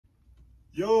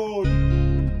Yo!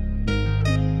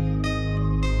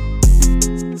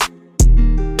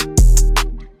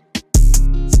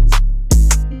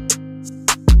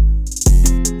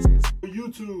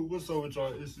 YouTube, what's up with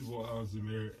y'all? It's your boy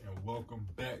IamXimir, and welcome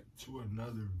back to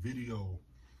another video.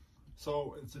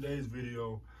 So in today's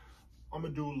video, I'm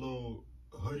gonna do a little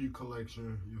hoodie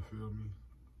collection, you feel me?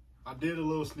 I did a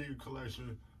little sneaker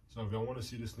collection, so if y'all want to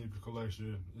see the sneaker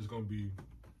collection, it's gonna be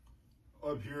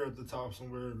up here at the top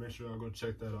somewhere. Make sure y'all go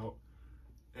check that out.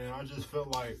 And I just felt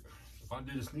like if I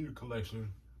did a sneaker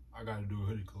collection, I gotta do a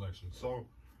hoodie collection. So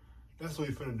that's what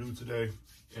we're finna do today.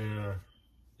 And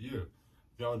yeah,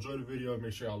 if y'all enjoy the video,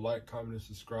 make sure y'all like, comment, and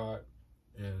subscribe,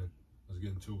 and let's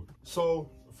get into it.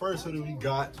 So the first hoodie we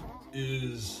got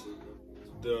is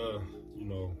the,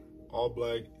 all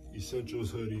black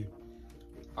essentials hoodie.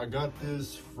 I got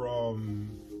this from,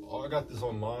 I got this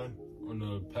online on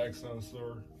the Pakistan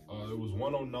store. It was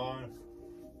 $109.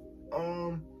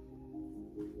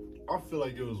 I feel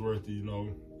like it was worth it,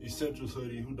 Essentials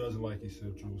hoodie, who doesn't like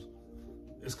essentials?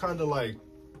 It's kind of like,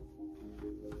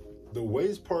 the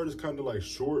waist part is kind of like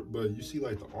short, but you see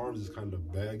like the arms is kind of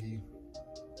baggy.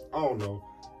 I don't know.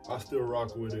 I still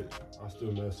rock with it. I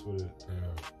still mess with it.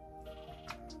 And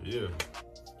yeah.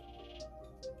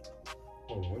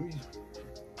 Hold on, let me.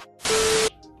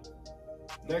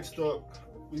 Next up,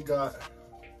 we got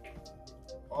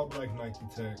all black Nike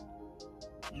Tech.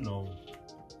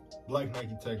 Black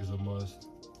Nike Tech is a must.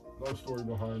 No story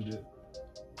behind it.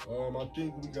 I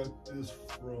think we got this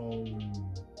from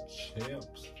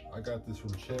Champs. I got this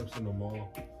from Champs in the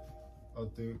mall, I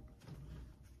think.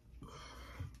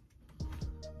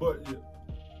 But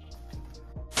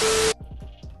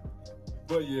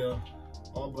yeah,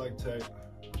 all black tech.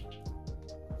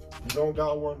 If you don't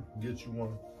got one, get you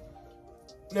one.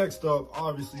 Next up,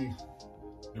 obviously,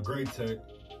 the gray tech.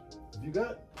 If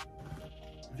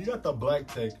you got the black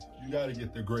tech, you gotta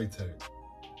get the gray tech.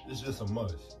 It's just a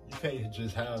must. You can't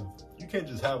just have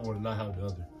one and not have the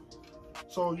other.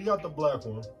 So you got the black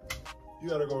one, you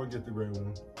gotta go and get the gray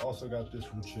one. Also got this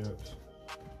from Champs.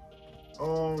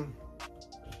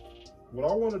 What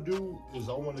I want to do is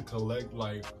I want to collect,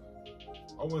 like,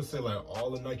 I wouldn't say like all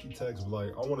the Nike Techs, but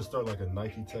like I want to start like a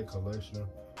Nike Tech collection.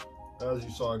 As you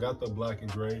saw, I got the black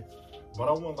and gray, but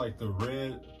I want like the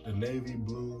red, the navy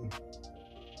blue.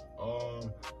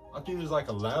 I think there's like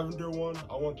a lavender one.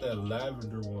 I want that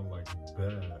lavender one like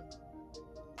bad,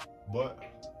 but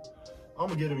I'm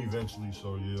gonna get them eventually.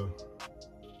 So yeah,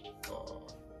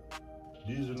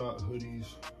 these are not hoodies,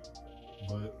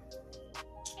 but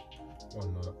why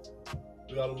not?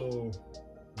 We got a little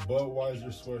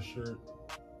Budweiser sweatshirt.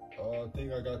 I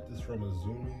think I got this from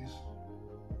Azumi's.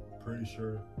 Pretty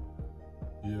sure.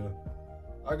 Yeah.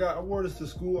 I wore this to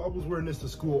school. I was wearing this to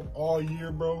school all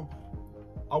year, bro.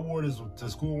 I wore this to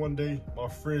school one day. My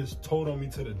friends told on me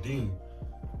to the dean.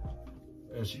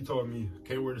 And she told me,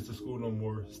 can't wear this to school no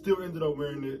more. Still ended up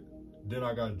wearing it. Then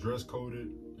I got dress coded,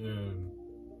 and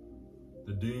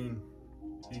the dean,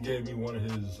 he gave me one of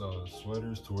his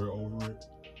sweaters to wear over it.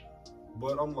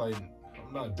 But I'm like,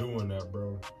 I'm not doing that,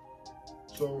 bro.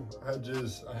 So I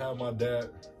had my dad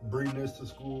bring this to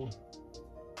school.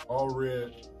 All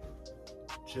red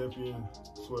Champion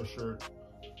sweatshirt.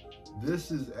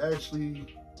 This is actually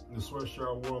the sweatshirt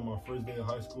I wore on my first day of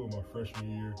high school, my freshman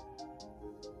year.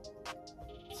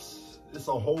 It's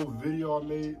a whole video I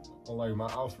made on like my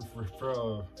outfit for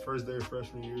first day of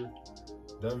freshman year.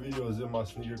 That video is in my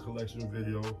sneaker collection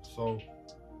video. So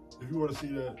if you want to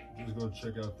see that, just go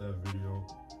check out that video.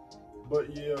 But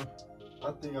yeah,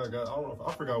 I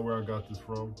forgot where I got this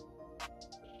from,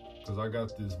 because I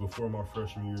got this before my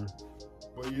freshman year.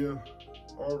 But yeah,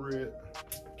 all red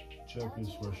Champion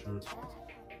sweatshirt.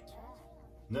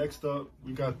 Next up,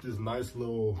 we got this nice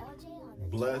little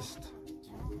blessed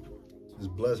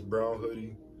brown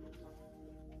hoodie.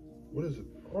 What is it?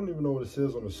 I don't even know what it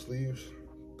says on the sleeves,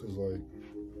 because like,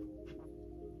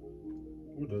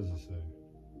 what does it say?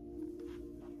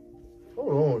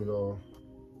 Hold on, y'all.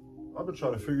 I've been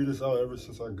trying to figure this out ever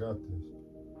since I got this.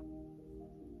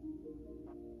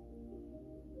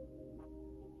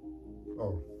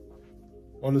 Oh,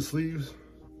 on the sleeves,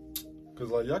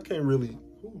 because like y'all can't really,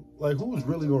 who's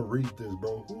really gonna read this,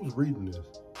 bro? Who's reading this?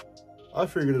 I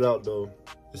figured it out though.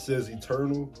 It says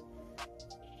eternal.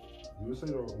 Do it say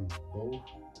that on both?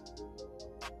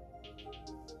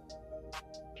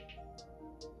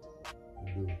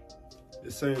 It do.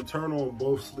 It's saying eternal on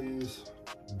both sleeves,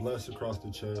 blessed across the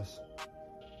chest.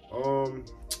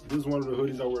 This is one of the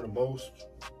hoodies I wear the most.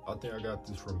 I think I got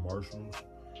this from Marshalls.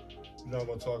 I'm not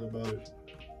gonna talk about it,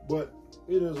 but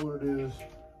it is what it is.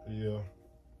 Yeah.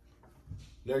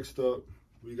 Next up,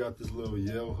 we got this little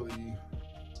Yale hoodie.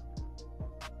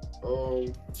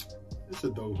 It's a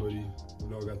dope hoodie. You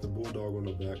know, got the bulldog on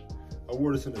the back. I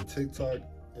wore this in a TikTok,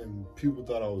 and people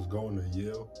thought I was going to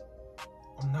Yale.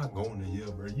 I'm not going to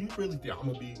Yale, bro. You really think I'm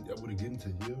gonna be able to get into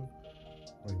Yale?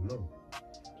 Like, no.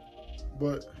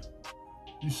 But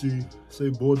you see, say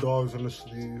Bulldogs on the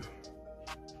sleeve.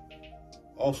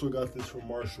 Also got this from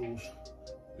Marshalls.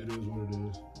 It is what it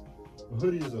is. A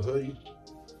hoodie is a hoodie.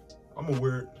 I'm gonna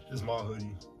wear it. It's my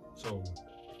hoodie. So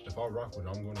if I rock with it,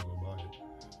 I'm gonna go buy it.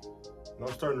 And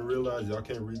I'm starting to realize y'all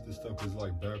can't read this stuff because it's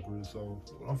like backwards. So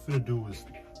what I'm finna do is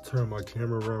turn my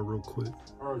camera around real quick.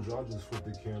 All right, y'all, just flip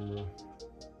the camera.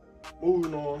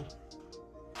 Moving on.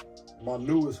 My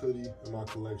newest hoodie in my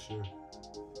collection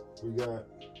we got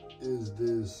is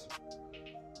this.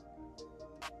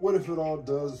 What if it all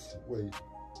does, wait.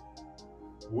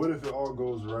 What if it all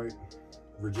goes right?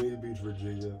 Virginia Beach,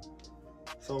 Virginia.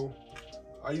 So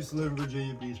I used to live in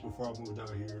Virginia Beach before I moved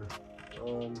out here.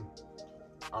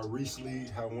 I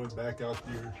recently went back out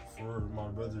there for my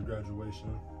brother's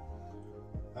graduation.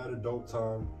 Had a dope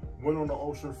time. Went on the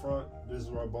ocean front. This is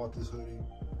where I bought this hoodie.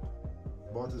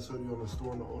 Bought this hoodie on the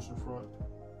store on the ocean front.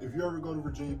 If you ever go to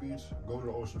Virginia Beach, go to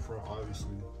the ocean front,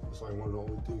 obviously. It's like one of the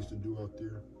only things to do out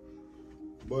there.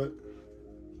 But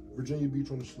Virginia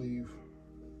Beach on the sleeve.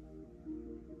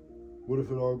 What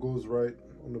if it all goes right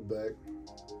on the back?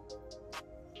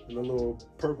 And a little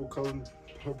purple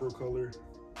color.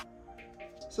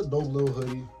 It's a dope little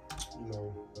hoodie. You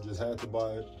know, just had to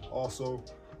buy it. Also,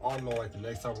 I don't know, like the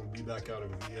next time we'll be back out in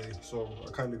VA. So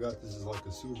I kind of got this as like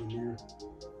a souvenir.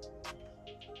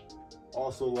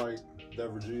 Also like that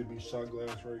Virginia Beach shot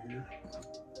glass right here.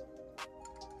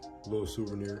 Little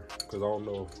souvenir, because I don't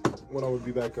know when I would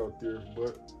be back out there,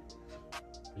 but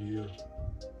yeah.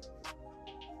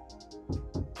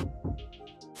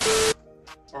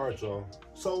 All right, y'all.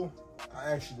 So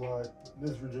I actually lied.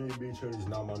 This Virginia Beach hoodie is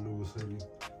not my newest hoodie.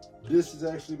 This is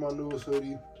actually my newest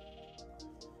hoodie.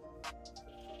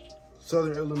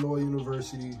 Southern Illinois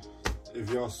University. If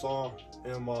y'all saw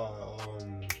in my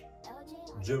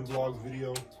gym vlog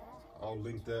video, I'll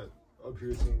link that up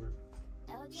here somewhere.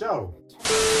 Shout out.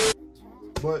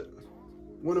 But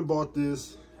went and bought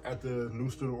this at the new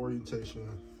student orientation,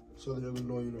 Southern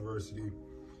Illinois University.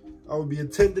 I will be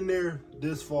attending there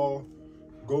this fall.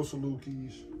 Go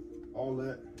Salukis, all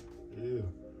that. Yeah.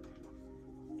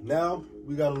 Now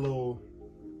we got a little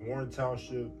Warren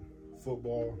Township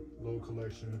football little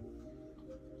collection.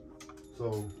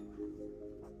 So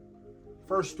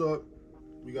first up,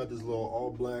 we got this little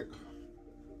all black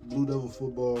Blue Devil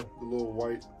football, the little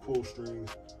white pull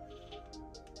strings.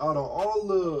 Out of all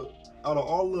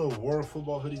the Warren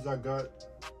football hoodies I got,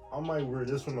 I might wear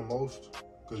this one the most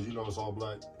because you know it's all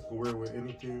black. You can wear it with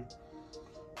anything.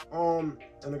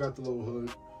 And I got the little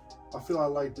hood. I feel I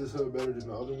like this hood better than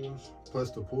the other ones.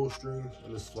 Plus the pull strings,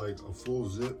 and it's like a full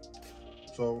zip.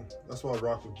 So that's why I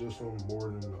rock with this one more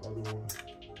than the other one.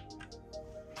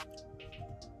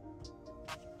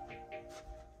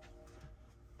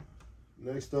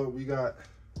 Next up, we got,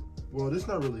 well, this is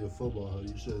not really a football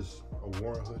hoodie. It's just a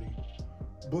Warren hoodie.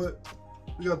 But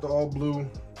we got the all blue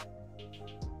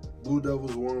Blue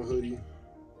Devils Warren hoodie.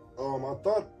 I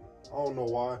don't know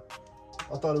why.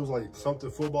 I thought it was like something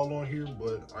football on here,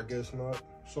 but I guess not.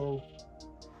 So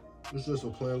it's just a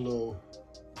plain little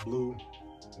blue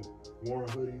Warren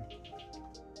hoodie.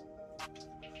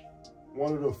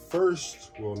 One of the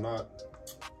first, well, not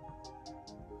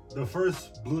the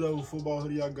first Blue Devil football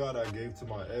hoodie I got, I gave to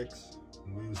my ex.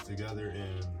 We was together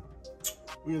and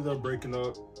we ended up breaking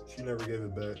up. She never gave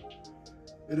it back.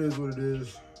 It is what it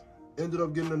is. Ended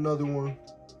up getting another one.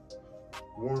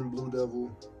 Warren Blue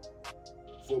Devil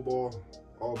football,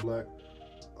 all black.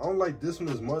 I don't like this one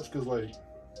as much because like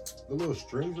the little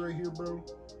strings right here, bro,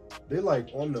 they like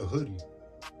on the hoodie.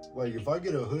 Like if I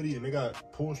get a hoodie and they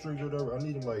got pull strings or whatever, I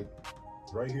need them like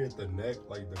right here at the neck,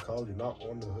 like the collar, not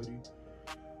on the hoodie.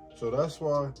 So that's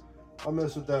why I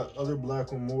mess with that other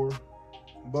black one more.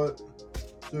 But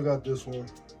still got this one.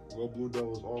 Go Blue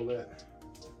Devils, all that.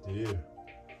 Yeah.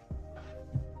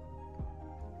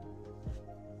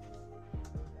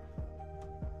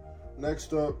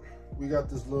 Next up, we got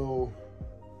this little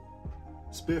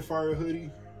Spitfire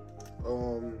hoodie. I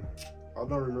don't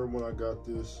remember when I got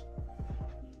this.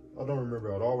 I don't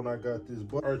remember at all when I got this.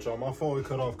 But all right, y'all, my phone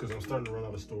cut off because I'm starting to run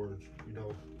out of storage. You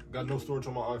know, got no storage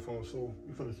on my iPhone, so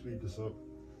we're gonna speed this up.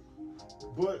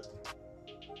 But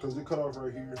because it cut off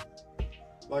right here,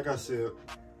 like I said,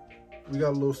 we got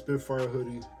a little Spitfire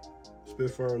hoodie,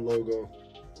 Spitfire logo,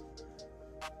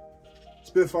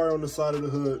 Spitfire on the side of the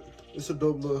hood. It's a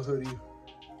dope little hoodie.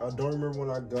 I don't remember when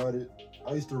I got it.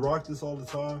 I used to rock this all the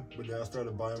time, but then I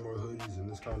started buying more hoodies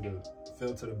and this kind of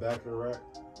fell to the back of the rack.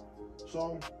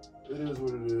 So it is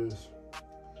what it is.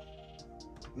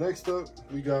 Next up,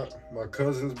 we got my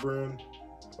cousin's brand.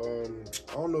 I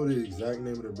don't know the exact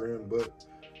name of the brand, but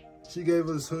she gave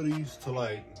us hoodies to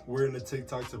like wear in the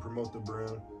TikTok to promote the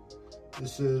brand.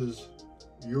 This is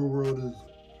the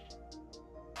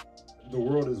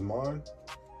world is mine.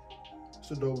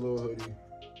 It's a dope little hoodie.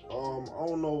 I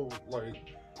don't know, like,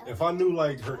 if I knew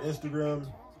like her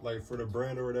Instagram, like for the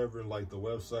brand or whatever, and like the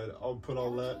website, I'll put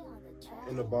all that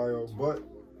in the bio, but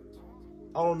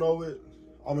I don't know it.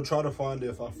 I'm gonna try to find it.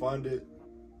 If I find it,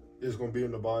 it's gonna be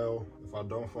in the bio. If I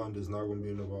don't find it, it's not gonna be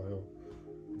in the bio.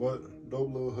 But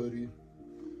dope little hoodie.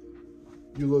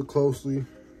 You look closely,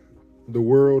 the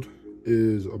world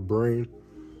is a brain.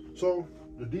 So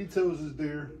the details is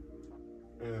there,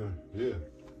 and yeah.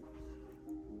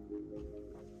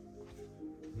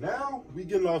 Now we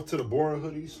getting off to the boring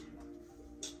hoodies.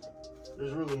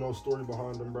 There's really no story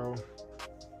behind them, bro.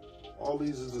 All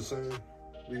these is the same.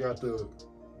 We got the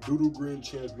doodle green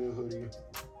champion hoodie.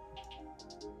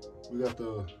 We got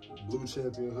the blue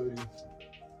champion hoodie.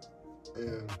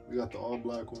 And we got the all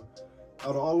black one.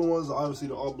 Out of all the ones, obviously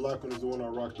the all black one is the one I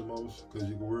rock the most because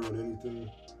you can wear it with anything.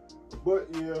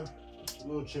 But yeah,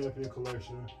 little champion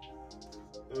collection.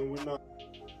 And we're not.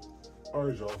 All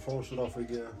right, y'all, phone shut off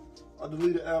again. I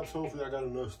deleted apps. Hopefully I got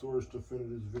enough storage to finish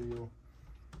this video.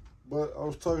 But I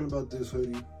was talking about this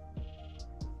hoodie.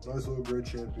 Nice little gray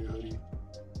champion hoodie.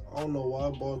 I don't know why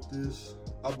I bought this.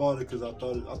 I bought it because I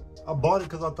thought it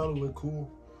looked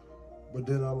cool. But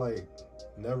then I like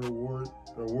never wore it,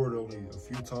 or wore it only a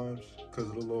few times because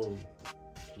of the little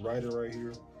rider right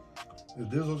here. If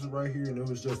this was right here and it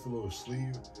was just a little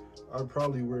sleeve, I'd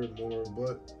probably wear it more,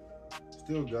 but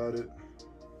still got it.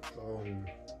 I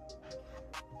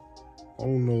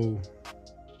don't know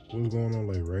what's going on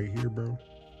like right here, bro.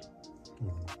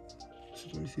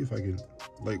 Let me see if I can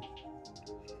like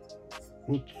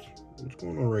what's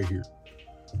going on right here.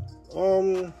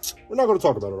 We're not gonna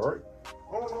talk about it, all right?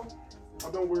 I don't know. I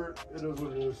don't wear it. It is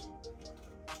what it is.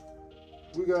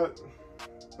 We got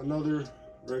another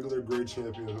regular gray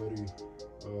champion hoodie.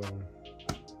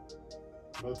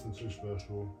 Nothing too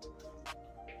special.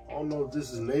 I don't know if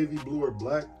this is navy blue or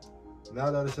black. Now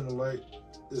that it's in the light,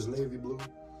 it's navy blue.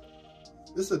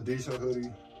 It's a decent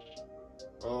hoodie.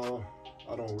 I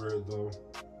don't wear it though.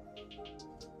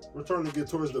 We're starting to get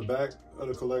towards the back of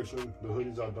the collection, the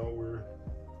hoodies I don't wear.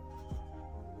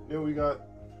 Then we got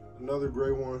another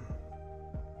gray one.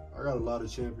 I got a lot of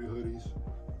champion hoodies.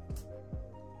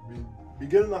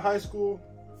 Beginning of high school,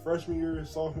 freshman year,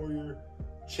 sophomore year,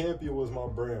 champion was my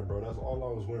brand, bro. That's all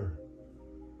I was wearing.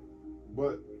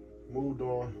 But moved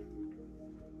on.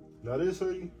 Now this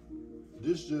hoodie,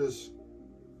 this just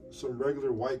some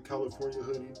regular white California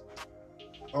hoodie.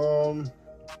 I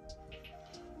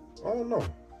don't know.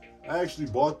 I actually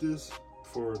bought this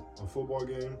for a football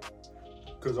game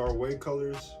because our away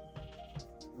colors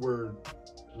were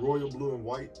royal blue and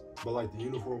white, but like the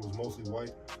uniform was mostly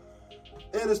white.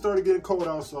 And it started getting cold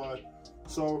outside,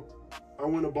 so I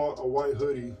went and bought a white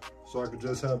hoodie so I could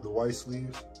just have the white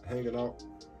sleeves hanging out.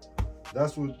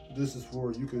 That's what this is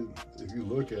for. You could, if you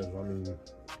look at it, I mean,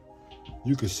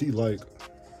 you could see like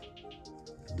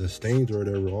the stains or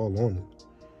whatever all on it.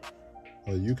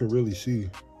 Like you can really see.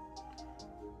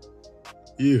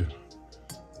 Yeah,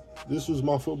 this was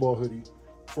my football hoodie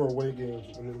for away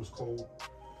games when it was cold.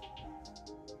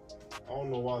 I don't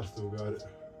know why I still got it.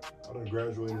 I done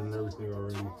graduated and everything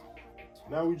already.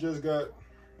 Now we just got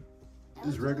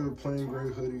this regular plain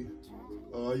gray hoodie.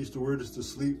 I used to wear this to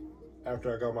sleep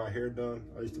after I got my hair done.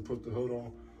 I used to put the hood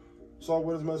on, so I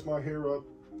wouldn't mess my hair up.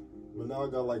 But now I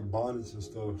got like bonnets and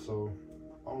stuff, so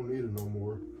I don't need it no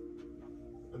more.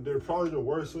 And then probably the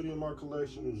worst hoodie in my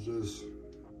collection is just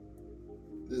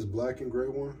this black and gray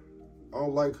one. I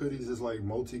don't like hoodies that's like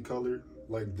multicolored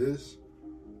like this.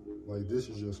 Like this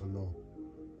is just a no.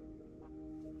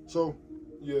 So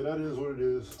yeah, that is what it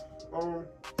is.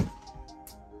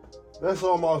 That's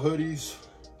all my hoodies.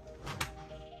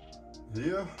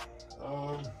 Yeah.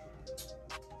 I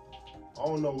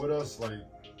don't know what else, like,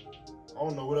 I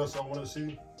don't know what else I want to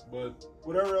see, but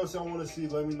whatever else I want to see,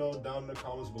 let me know down in the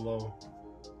comments below.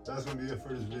 That's going to be it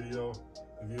for this video.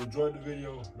 If you enjoyed the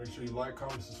video, make sure you like,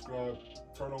 comment, subscribe,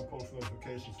 turn on post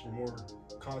notifications for more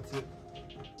content,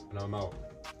 and I'm out.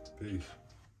 Peace.